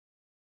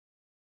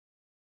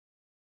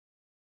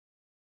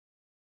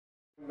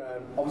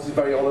Obviously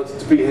very honoured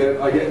to be here.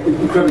 I get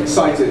incredibly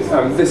excited.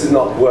 This is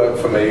not work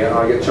for me.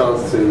 I get a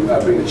chance to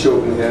bring the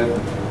children here.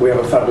 We have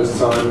a fabulous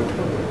time.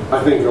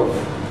 I think of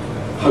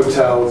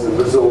hotels and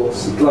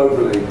resorts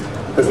globally.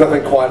 There's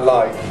nothing quite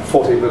like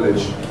Forte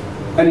Village.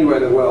 Anywhere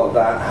in the world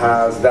that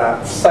has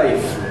that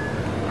safe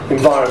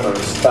environment,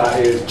 that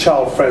is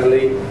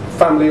child-friendly,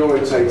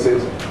 family-orientated,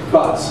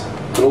 but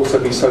can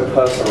also be so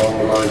personal along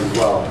the lines as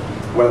well.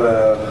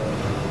 Whether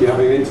you're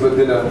having an intimate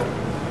dinner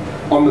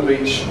on the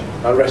beach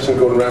at a restaurant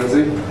called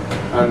Ramsay,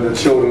 and the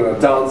children are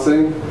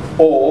dancing,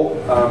 or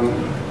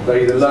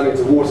they're either learning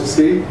to water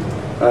ski,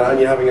 and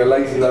you're having a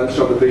lazy lunch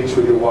on the beach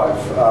with your wife.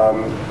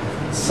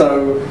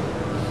 So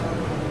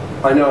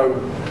I know,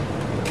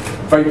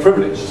 very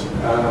privileged,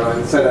 and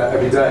I say that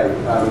every day,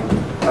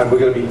 and we're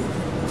going to be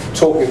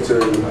talking to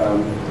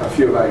a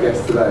few of our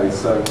guests today,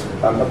 so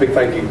a big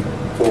thank you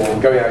for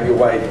going out your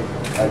way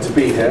to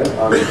be here.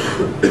 I'm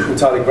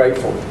entirely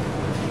grateful.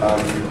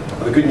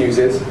 The good news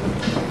is,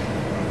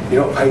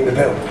 you're not paying the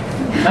bill.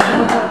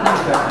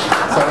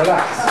 So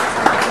relax.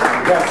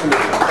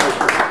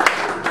 Absolutely.